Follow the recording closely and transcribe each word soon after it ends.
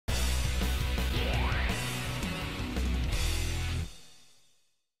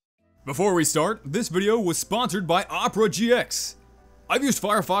Before we start, this video was sponsored by Opera GX. I've used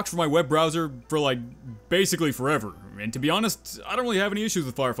Firefox for my web browser for like basically forever, and to be honest, I don't really have any issues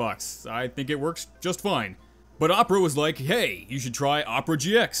with Firefox. I think it works just fine. But Opera was like, hey, you should try Opera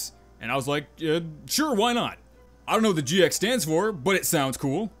GX. And I was like, sure, why not? I don't know what the GX stands for, but it sounds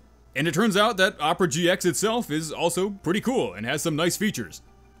cool. And it turns out that Opera GX itself is also pretty cool and has some nice features.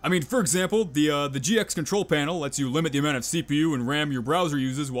 I mean, for example, the GX control panel lets you limit the amount of CPU and RAM your browser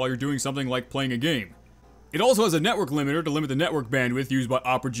uses while you're doing something like playing a game. It also has a network limiter to limit the network bandwidth used by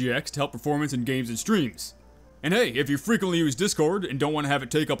Opera GX to help performance in games and streams. And hey, if you frequently use Discord and don't want to have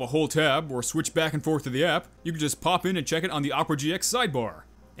it take up a whole tab or switch back and forth to the app, you can just pop in and check it on the Opera GX sidebar.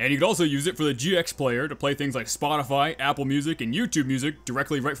 And you can also use it for the GX player to play things like Spotify, Apple Music, and YouTube Music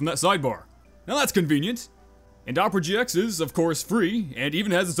directly right from that sidebar. Now that's convenient. And Opera GX is, of course, free, and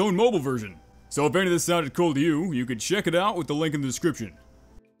even has its own mobile version. So if any of this sounded cool to you, you could check it out with the link in the description.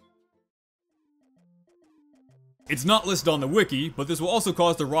 It's not listed on the wiki, but this will also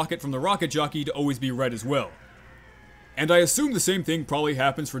cause the rocket from the rocket jockey to always be red as well. And I assume the same thing probably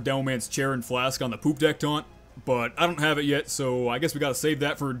happens for Demoman's chair and flask on the poop deck taunt, but I don't have it yet, so I guess we gotta save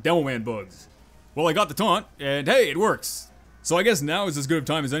that for Demoman bugs. Well, I got the taunt, and hey, it works! So I guess now is as good of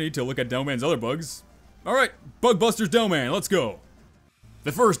time as any to look at Demoman's other bugs. Alright, Bugbusters Demoman, let's go!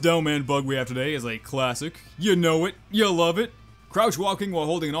 The first Demoman bug we have today is a classic. You know it, you love it. Crouch walking while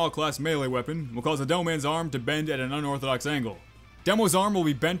holding an all-class melee weapon will cause the Demoman's arm to bend at an unorthodox angle. Demo's arm will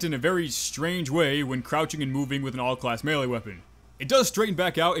be bent in a very strange way when crouching and moving with an all-class melee weapon. It does straighten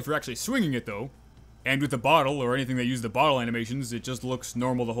back out if you're actually swinging it though, and with the bottle or anything that uses the bottle animations, it just looks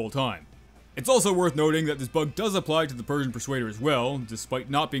normal the whole time. It's also worth noting that this bug does apply to the Persian Persuader as well, despite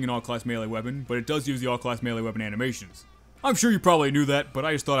not being an all-class melee weapon, but it does use the all-class melee weapon animations. I'm sure you probably knew that, but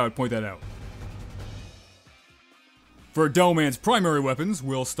I just thought I would point that out. For Demoman's primary weapons,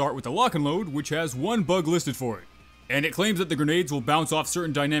 we'll start with the Loch-n-Load, which has one bug listed for it. And it claims that the grenades will bounce off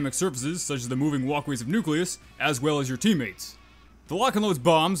certain dynamic surfaces, such as the moving walkways of Nucleus, as well as your teammates. The Loch-n-Load's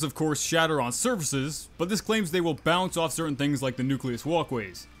bombs, of course, shatter on surfaces, but this claims they will bounce off certain things like the Nucleus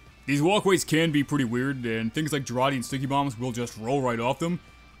walkways. These walkways can be pretty weird, and things like Girardi and sticky bombs will just roll right off them.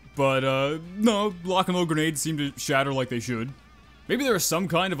 But, no, Loch-n-Load grenades seem to shatter like they should. Maybe there are some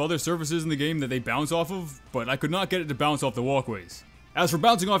kind of other surfaces in the game that they bounce off of, but I could not get it to bounce off the walkways. As for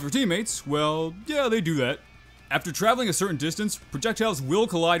bouncing off your teammates, well, yeah, they do that. After traveling a certain distance, projectiles will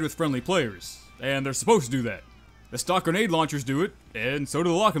collide with friendly players, and they're supposed to do that. The stock grenade launchers do it, and so do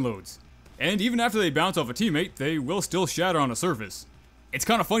the Loch-n-Loads. And even after they bounce off a teammate, they will still shatter on a surface. It's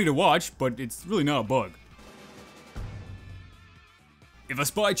kind of funny to watch, but it's really not a bug. If a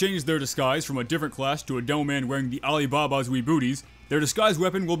spy changes their disguise from a different class to a Demoman wearing the Alibaba's wee booties, their disguise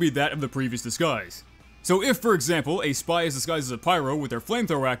weapon will be that of the previous disguise. So if, for example, a spy is disguised as a pyro with their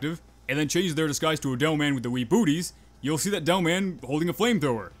flamethrower active, and then changes their disguise to a Demoman with the wee booties, you'll see that Demoman holding a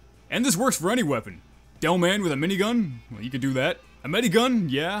flamethrower. And this works for any weapon. Demoman with a minigun? Well, you could do that. A medigun?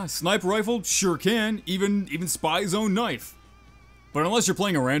 Yeah. Sniper rifle? Sure can. Even Spy's own knife. But unless you're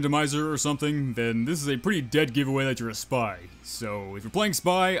playing a randomizer or something, then this is a pretty dead giveaway that you're a spy. So if you're playing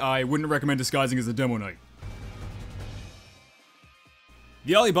spy, I wouldn't recommend disguising as a Demo Knight.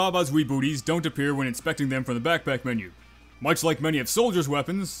 The Alibaba's wee booties don't appear when inspecting them from the backpack menu. Much like many of Soldier's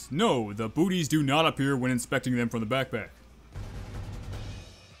weapons, no, the booties do not appear when inspecting them from the backpack.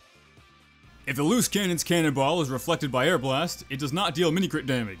 If the loose cannon's cannonball is reflected by air blast, it does not deal mini-crit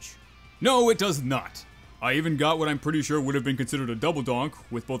damage. No, it does not. I even got what I'm pretty sure would have been considered a double donk,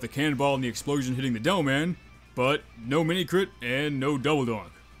 with both the cannonball and the explosion hitting the Demoman, but no mini-crit and no double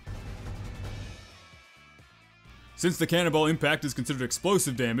donk. Since the cannonball impact is considered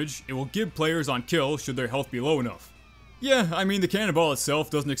explosive damage, it will give players on kill should their health be low enough. Yeah, I mean the cannonball itself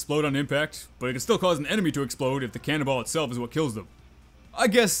doesn't explode on impact, but it can still cause an enemy to explode if the cannonball itself is what kills them. I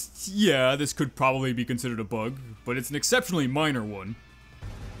guess, yeah, this could probably be considered a bug, but it's an exceptionally minor one.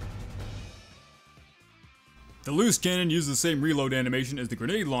 The loose cannon uses the same reload animation as the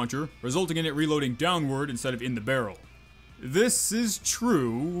grenade launcher, resulting in it reloading downward instead of in the barrel. This is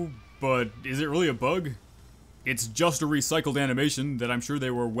true, but is it really a bug? It's just a recycled animation that I'm sure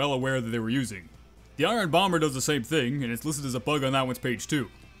they were well aware that they were using. The Iron Bomber does the same thing, and it's listed as a bug on that one's page too.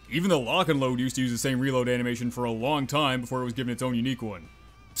 Even the Loch-n-Load used to use the same reload animation for a long time before it was given its own unique one.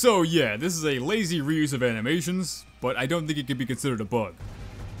 So yeah, this is a lazy reuse of animations, but I don't think it can be considered a bug.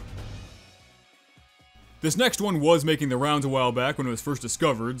 This next one was making the rounds a while back when it was first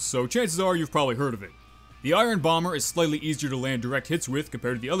discovered, so chances are you've probably heard of it. The Iron Bomber is slightly easier to land direct hits with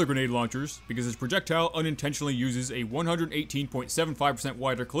compared to the other grenade launchers, because its projectile unintentionally uses a 118.75%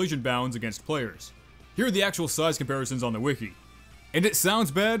 wider collision bounds against players. Here are the actual size comparisons on the wiki. And it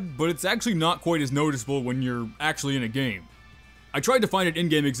sounds bad, but it's actually not quite as noticeable when you're actually in a game. I tried to find an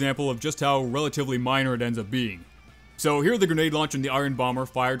in-game example of just how relatively minor it ends up being. So here the grenade launcher and the iron bomber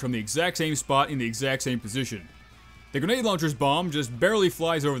fired from the exact same spot in the exact same position. The grenade launcher's bomb just barely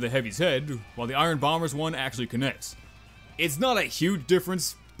flies over the heavy's head, while the iron bomber's one actually connects. It's not a huge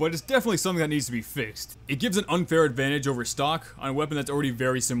difference, but it's definitely something that needs to be fixed. It gives an unfair advantage over stock on a weapon that's already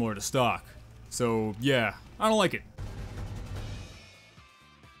very similar to stock. So yeah, I don't like it.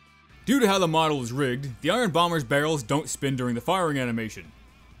 Due to how the model is rigged, the iron bomber's barrels don't spin during the firing animation.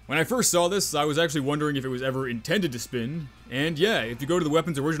 When I first saw this, I was actually wondering if it was ever intended to spin, and yeah, if you go to the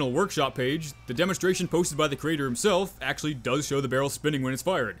weapon's original workshop page, the demonstration posted by the creator himself actually does show the barrel spinning when it's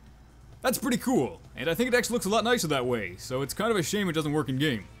fired. That's pretty cool, and I think it actually looks a lot nicer that way, so it's kind of a shame it doesn't work in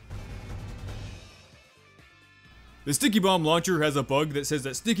game. The sticky bomb launcher has a bug that says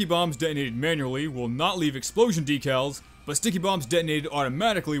that sticky bombs detonated manually will not leave explosion decals, but sticky bombs detonated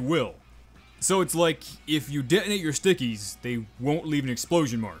automatically will. So it's like, if you detonate your stickies, they won't leave an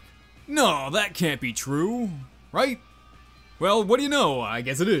explosion mark. No, that can't be true, right? Well, what do you know? I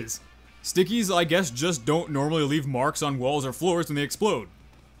guess it is. Stickies, I guess, just don't normally leave marks on walls or floors when they explode.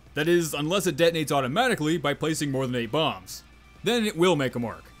 That is, unless it detonates automatically by placing more than 8 bombs. Then it will make a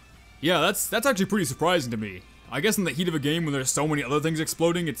mark. Yeah, that's actually pretty surprising to me. I guess in the heat of a game when there's so many other things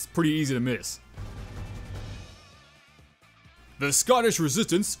exploding, it's pretty easy to miss. The Scottish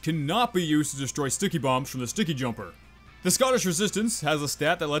Resistance cannot be used to destroy sticky bombs from the sticky jumper. The Scottish Resistance has a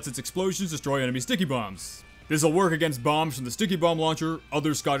stat that lets its explosions destroy enemy sticky bombs. This will work against bombs from the sticky bomb launcher,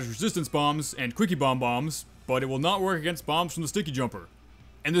 other Scottish Resistance bombs, and quickie bomb bombs, but it will not work against bombs from the sticky jumper.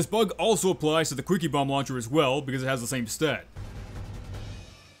 And this bug also applies to the quickie bomb launcher as well because it has the same stat.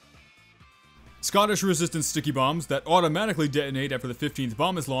 Scottish Resistance sticky bombs that automatically detonate after the 15th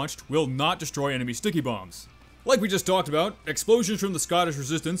bomb is launched will not destroy enemy sticky bombs. Like we just talked about, explosions from the Scottish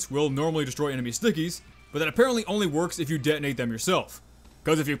Resistance will normally destroy enemy stickies, but that apparently only works if you detonate them yourself.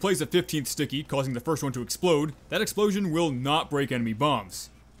 Because if you place a 15th sticky, causing the first one to explode, that explosion will not break enemy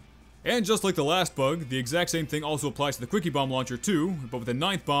bombs. And just like the last bug, the exact same thing also applies to the quickie bomb launcher too, but with the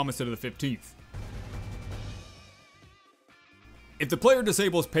 9th bomb instead of the 15th. If the player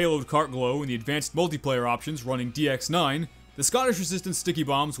disables payload cart glow in the advanced multiplayer options running DX9, the Scottish Resistance sticky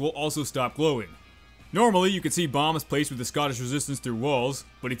bombs will also stop glowing. Normally, you can see bombs placed with the Scottish Resistance through walls,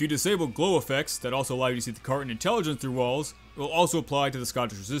 but if you disable glow effects that also allow you to see the cart and intelligence through walls, it will also apply to the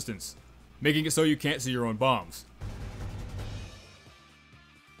Scottish Resistance, making it so you can't see your own bombs.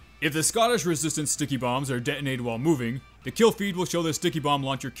 If the Scottish Resistance sticky bombs are detonated while moving, the kill feed will show the sticky bomb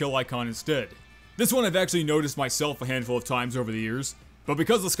launcher kill icon instead. This one I've actually noticed myself a handful of times over the years, but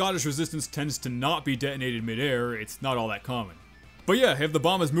because the Scottish Resistance tends to not be detonated mid-air, it's not all that common. But yeah, if the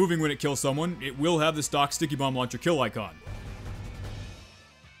bomb is moving when it kills someone, it will have the stock sticky bomb launcher kill icon.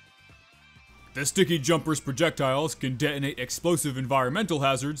 The sticky jumper's projectiles can detonate explosive environmental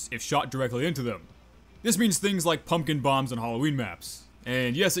hazards if shot directly into them. This means things like pumpkin bombs on Halloween maps.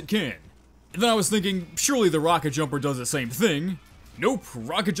 And yes, it can. And then I was thinking, surely the rocket jumper does the same thing. Nope,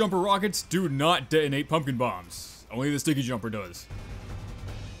 rocket jumper rockets do not detonate pumpkin bombs. Only the sticky jumper does.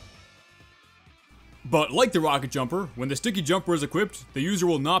 But like the rocket jumper, when the sticky jumper is equipped, the user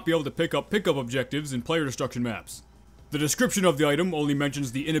will not be able to pick up objectives in player destruction maps. The description of the item only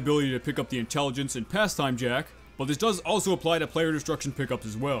mentions the inability to pick up the intelligence and pastime jack, but this does also apply to player destruction pickups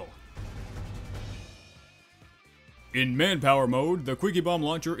as well. In manpower mode, the quickie bomb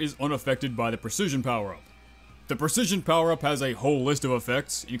launcher is unaffected by the precision power-up. The precision power-up has a whole list of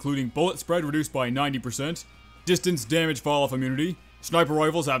effects, including bullet spread reduced by 90%, distance damage fall-off immunity, sniper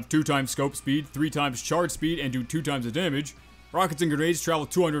rifles have 2 times scope speed, 3 times charge speed, and do 2 times the damage. Rockets and grenades travel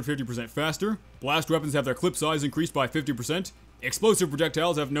 250% faster. Blast weapons have their clip size increased by 50%. Explosive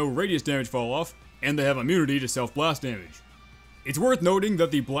projectiles have no radius damage fall off, and they have immunity to self-blast damage. It's worth noting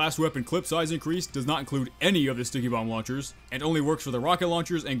that the blast weapon clip size increase does not include any of the sticky bomb launchers, and only works for the rocket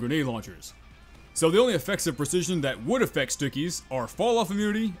launchers and grenade launchers. So the only effects of precision that would affect stickies are fall-off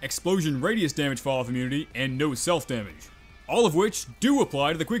immunity, explosion radius damage fall-off immunity, and no self-damage. All of which do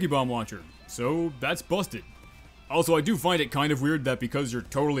apply to the quickie bomb launcher, so that's busted. Also, I do find it kind of weird that because you're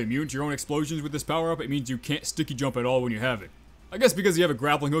totally immune to your own explosions with this power-up, it means you can't sticky jump at all when you have it. I guess because you have a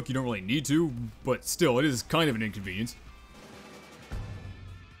grappling hook you don't really need to, but still, it is kind of an inconvenience.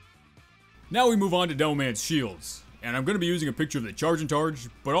 Now we move on to Demoman's shields, and I'm going to be using a picture of the charge and charge,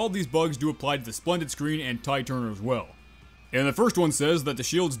 but all of these bugs do apply to the Splendid Screen and Tide Turner as well. And the first one says that the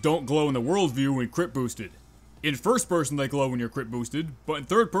shields don't glow in the world view when crit boosted. In first person they glow when you're crit boosted, but in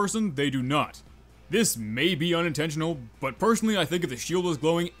third person they do not. This may be unintentional, but personally I think if the shield was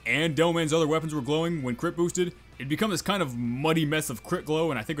glowing and Demoman's other weapons were glowing when crit boosted, It'd become this kind of muddy mess of crit glow,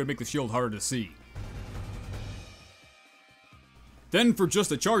 and I think it would make the shield harder to see. Then for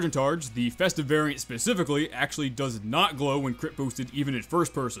just a charge and charge, the festive variant specifically actually does not glow when crit boosted even in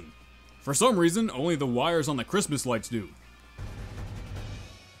first person. For some reason, only the wires on the Christmas lights do.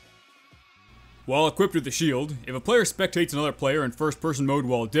 While equipped with the shield, if a player spectates another player in first person mode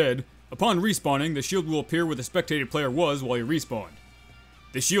while dead, upon respawning, the shield will appear where the spectated player was while he respawned.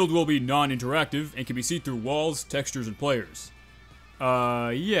 The shield will be non-interactive and can be seen through walls, textures, and players.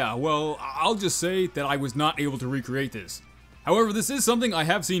 Yeah, well, I'll just say that I was not able to recreate this. However, this is something I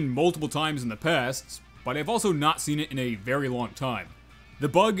have seen multiple times in the past, but I've also not seen it in a very long time. The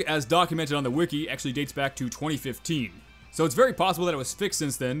bug, as documented on the wiki, actually dates back to 2015, so it's very possible that it was fixed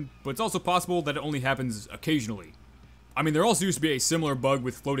since then, but it's also possible that it only happens occasionally. I mean, there also used to be a similar bug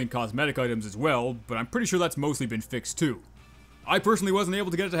with floating cosmetic items as well, but I'm pretty sure that's mostly been fixed too. I personally wasn't able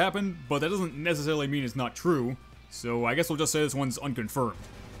to get it to happen, but that doesn't necessarily mean it's not true, so I guess we'll just say this one's unconfirmed.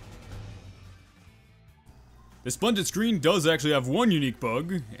 The Splendid screen does actually have one unique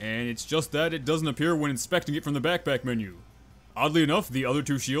bug, and it's just that it doesn't appear when inspecting it from the backpack menu. Oddly enough, the other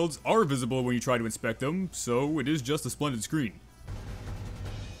two shields are visible when you try to inspect them, so it is just a Splendid screen.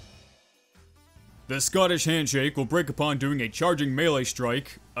 The Scottish Handshake will break upon doing a charging melee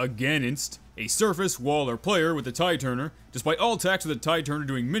strike against a surface, wall, or player with the Tide Turner, despite all attacks with the Tide Turner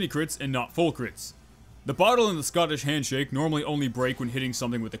doing mini crits and not full crits. The bottle and the Scottish Handshake normally only break when hitting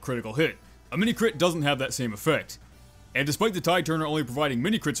something with a critical hit. A mini crit doesn't have that same effect. And despite the Tide Turner only providing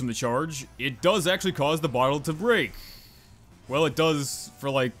mini crits from the charge, it does actually cause the bottle to break. Well, it does for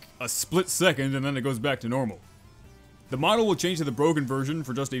like a split second and then it goes back to normal. The model will change to the broken version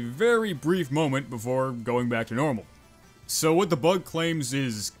for just a very brief moment before going back to normal. So what the bug claims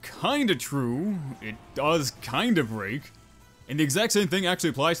is kinda true, it does kinda break, and the exact same thing actually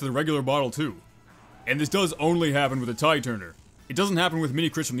applies to the regular bottle too. And this does only happen with the Tide Turner. It doesn't happen with mini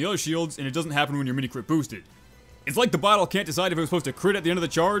crits from the other shields, and it doesn't happen when you're mini crit boosted. It's like the bottle can't decide if it was supposed to crit at the end of the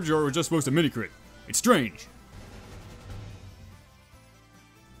charge or it was just supposed to mini crit. It's strange.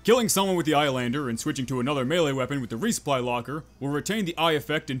 Killing someone with the Eyelander and switching to another melee weapon with the resupply locker will retain the eye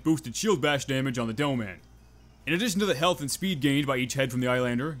effect and boosted shield bash damage on the Demoman. In addition to the health and speed gained by each head from the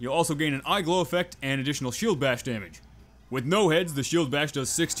Eyelander, you'll also gain an eye glow effect and additional shield bash damage. With no heads, the shield bash does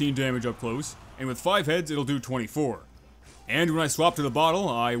 16 damage up close, and with 5 heads, it'll do 24. And when I swap to the bottle,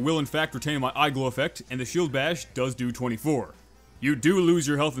 I will in fact retain my eye glow effect, and the shield bash does do 24. You do lose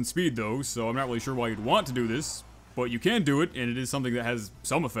your health and speed though, so I'm not really sure why you'd want to do this, but you can do it, and it is something that has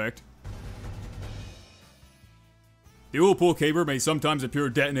some effect. The oil pool caber may sometimes appear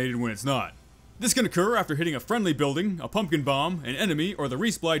detonated when it's not. This can occur after hitting a friendly building, a pumpkin bomb, an enemy, or the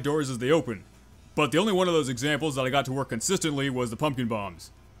resupply doors as they open. But the only one of those examples that I got to work consistently was the pumpkin bombs.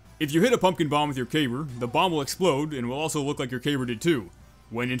 If you hit a pumpkin bomb with your caber, the bomb will explode and will also look like your caber did too,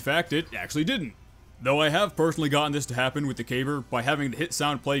 when in fact it actually didn't. Though I have personally gotten this to happen with the caber by having the hit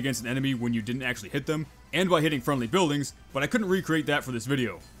sound play against an enemy when you didn't actually hit them, and by hitting friendly buildings, but I couldn't recreate that for this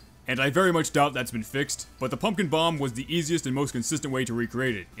video. And I very much doubt that's been fixed, but the pumpkin bomb was the easiest and most consistent way to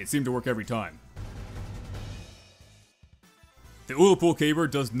recreate it. It seemed to work every time. The oil pool caber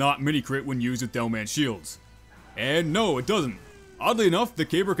does not mini crit when used with Demoman shields. And no, it doesn't. Oddly enough, the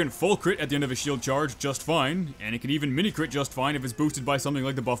caber can full crit at the end of a shield charge just fine, and it can even mini crit just fine if it's boosted by something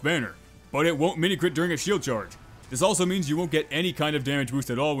like the buff banner. But it won't mini crit during a shield charge. This also means you won't get any kind of damage boost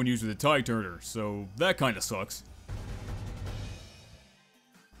at all when used with a Tide Turner, so that kinda sucks.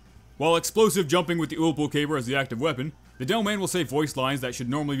 While explosive jumping with the oil pool caber as the active weapon, the Demoman will say voice lines that should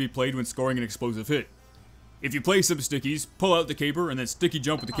normally be played when scoring an explosive hit. If you play some stickies, pull out the caber, and then sticky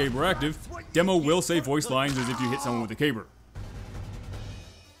jump with the caber active, Demo will say voice lines as if you hit someone with the caber.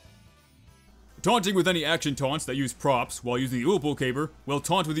 Taunting with any action taunts that use props while using the oil pool caber will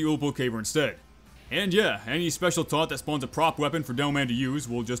taunt with the oil pool caber instead. And yeah, any special taunt that spawns a prop weapon for Demoman to use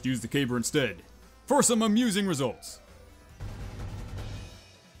will just use the caber instead, for some amusing results.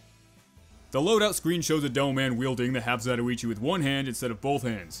 The loadout screen shows a Demoman wielding the half Zatoichi with one hand instead of both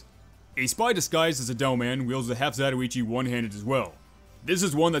hands. A spy disguised as a Demoman wields the half Zatoichi one-handed as well. This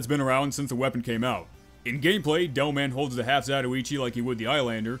is one that's been around since the weapon came out. In gameplay, Demoman holds the half Zatoichi like he would the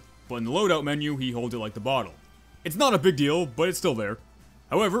Eyelander, but in the loadout menu, he holds it like the bottle. It's not a big deal, but it's still there.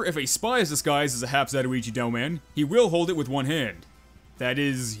 However, if a spy is disguised as a half Zatoichi Demoman, he will hold it with one hand. That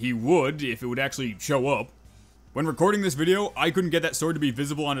is, he would if it would actually show up. When recording this video, I couldn't get that sword to be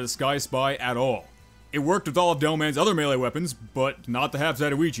visible on a disguised spy at all. It worked with all of Demoman's other melee weapons, but not the half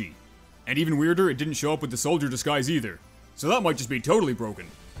Zatoichi. And even weirder, it didn't show up with the soldier disguise either. So that might just be totally broken.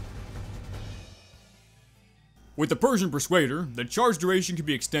 With the Persian Persuader, the charge duration can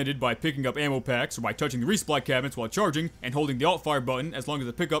be extended by picking up ammo packs or by touching the resupply cabinets while charging and holding the alt fire button as long as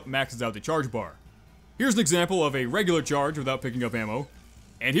the pickup maxes out the charge bar. Here's an example of a regular charge without picking up ammo,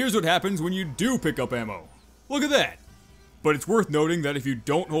 and here's what happens when you do pick up ammo. Look at that! But it's worth noting that if you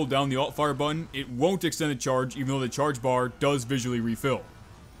don't hold down the alt fire button, it won't extend the charge even though the charge bar does visually refill.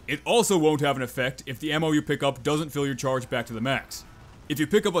 It also won't have an effect if the ammo you pick up doesn't fill your charge back to the max. If you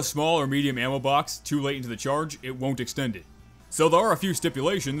pick up a small or medium ammo box too late into the charge, it won't extend it. So there are a few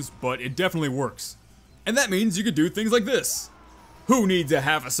stipulations, but it definitely works. And that means you could do things like this. Who needs a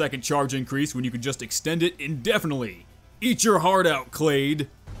half a second charge increase when you can just extend it indefinitely? Eat your heart out, Clade.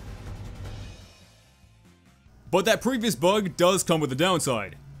 But that previous bug does come with a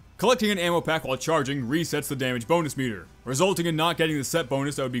downside. Collecting an ammo pack while charging resets the damage bonus meter, resulting in not getting the set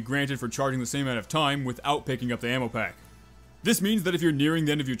bonus that would be granted for charging the same amount of time without picking up the ammo pack. This means that if you're nearing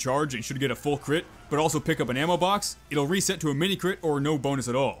the end of your charge and should get a full crit, but also pick up an ammo box, it'll reset to a mini crit or no bonus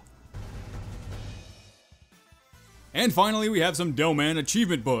at all. And finally, we have some Demoman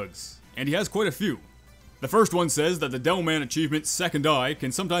achievement bugs, and he has quite a few. The first one says that the Demoman achievement Second Eye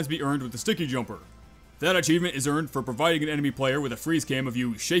can sometimes be earned with the sticky jumper. That achievement is earned for providing an enemy player with a freeze cam of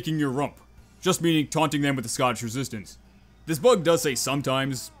you shaking your rump, just meaning taunting them with the Scottish resistance. This bug does say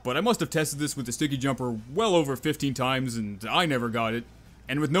sometimes, but I must have tested this with the sticky jumper well over 15 times and I never got it.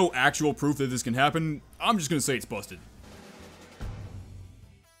 And with no actual proof that this can happen, I'm just gonna say it's busted.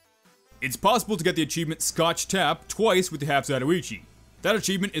 It's possible to get the achievement Scotch Tap twice with the Half Zatoichi. That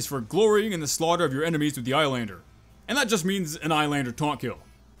achievement is for glorying in the slaughter of your enemies with the Eyelander. And that just means an Eyelander taunt kill.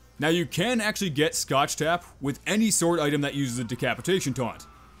 Now you can actually get Scotch Tap with any sword item that uses a decapitation taunt.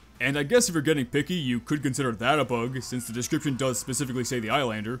 And I guess if you're getting picky, you could consider that a bug, since the description does specifically say the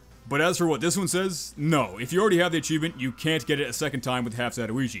Eyelander. But as for what this one says, no, if you already have the achievement, you can't get it a second time with Half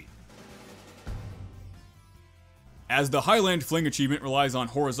Zatoichi. As the Highland Fling achievement relies on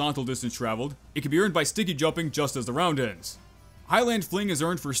horizontal distance traveled, it can be earned by sticky jumping just as the round ends. Highland Fling is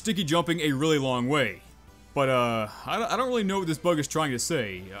earned for sticky jumping a really long way. But, I don't really know what this bug is trying to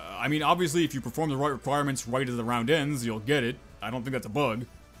say. I mean, obviously, if you perform the right requirements right as the round ends, you'll get it. I don't think that's a bug.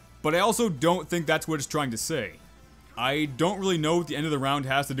 But I also don't think that's what it's trying to say. I don't really know what the end of the round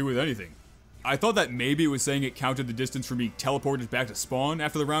has to do with anything. I thought that maybe it was saying it counted the distance from being teleported back to spawn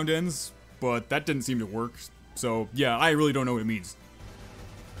after the round ends, but that didn't seem to work. So, yeah, I really don't know what it means.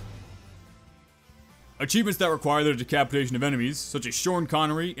 Achievements that require the decapitation of enemies, such as Sean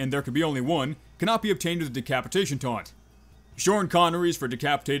Connery and There Could Be Only One, cannot be obtained with a decapitation taunt. Sean Connery is for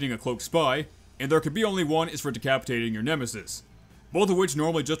decapitating a cloaked spy, and There Could Be Only One is for decapitating your nemesis. Both of which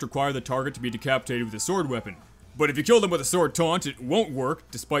normally just require the target to be decapitated with a sword weapon. But if you kill them with a sword taunt, it won't work,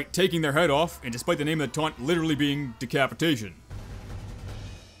 despite taking their head off, and despite the name of the taunt literally being decapitation.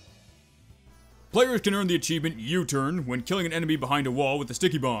 Players can earn the achievement U-Turn when killing an enemy behind a wall with a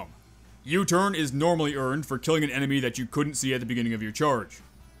sticky bomb. U-Turn is normally earned for killing an enemy that you couldn't see at the beginning of your charge.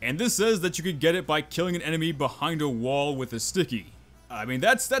 And this says that you could get it by killing an enemy behind a wall with a sticky. I mean,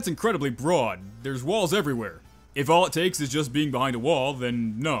 that's incredibly broad. There's walls everywhere. If all it takes is just being behind a wall,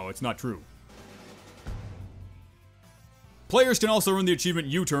 then no, it's not true. Players can also earn the achievement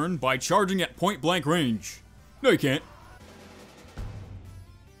U-Turn by charging at point-blank range. No, you can't.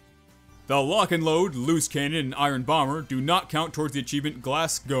 The Loch-n-Load, Loose Cannon, and Iron Bomber do not count towards the achievement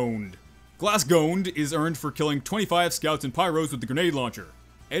Glass Goned. Glass Goned is earned for killing 25 scouts and pyros with the grenade launcher.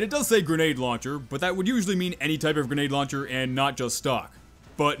 And it does say grenade launcher, but that would usually mean any type of grenade launcher and not just stock.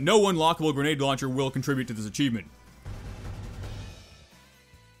 But no unlockable grenade launcher will contribute to this achievement.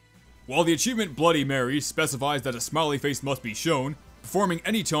 While the achievement Bloody Mary specifies that a smiley face must be shown, performing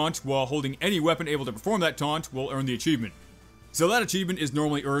any taunt while holding any weapon able to perform that taunt will earn the achievement. So that achievement is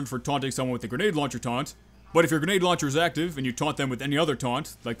normally earned for taunting someone with the grenade launcher taunt, but if your grenade launcher is active and you taunt them with any other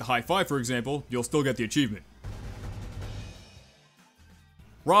taunt, like the high five for example, you'll still get the achievement.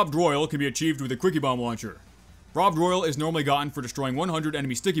 Robbed Royal can be achieved with a Quickie Bomb launcher. Robbed Royal is normally gotten for destroying 100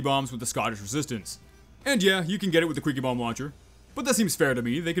 enemy sticky bombs with the Scottish resistance. And yeah, you can get it with the Quickie Bomb launcher, but that seems fair to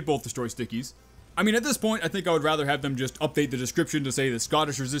me, they could both destroy stickies. I mean, at this point, I think I would rather have them just update the description to say the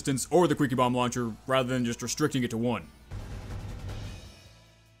Scottish resistance or the Quickie Bomb launcher, rather than just restricting it to one.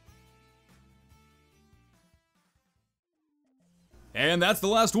 And that's the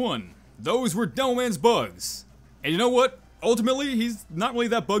last one. Those were Demoman's bugs. And you know what? Ultimately, he's not really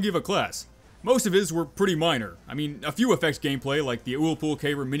that buggy of a class. Most of his were pretty minor. I mean, a few affects gameplay, like the Ullpool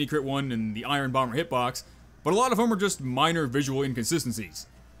Caver mini crit one and the Iron Bomber hitbox, but a lot of them are just minor visual inconsistencies.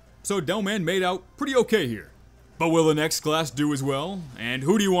 So Demoman made out pretty okay here. But will the next class do as well? And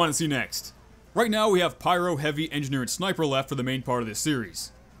who do you want to see next? Right now we have Pyro, Heavy, Engineer, and Sniper left for the main part of this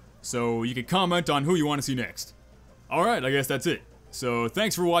series. So you can comment on who you want to see next. Alright, I guess that's it. So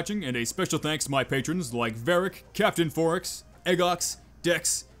thanks for watching, and a special thanks to my patrons like Varric, Captain Forex, Egox,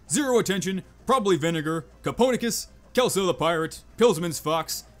 Dex, Zero Attention, Probably Vinegar, Caponicus, Kelso the Pirate, Pilsman's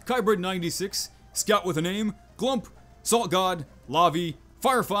Fox, Kybrid96, Scout with a Name, Glump, Salt God, Lavi,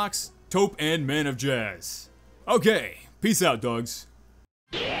 Firefox, Taupe, and Man of Jazz. Okay, peace out, dogs.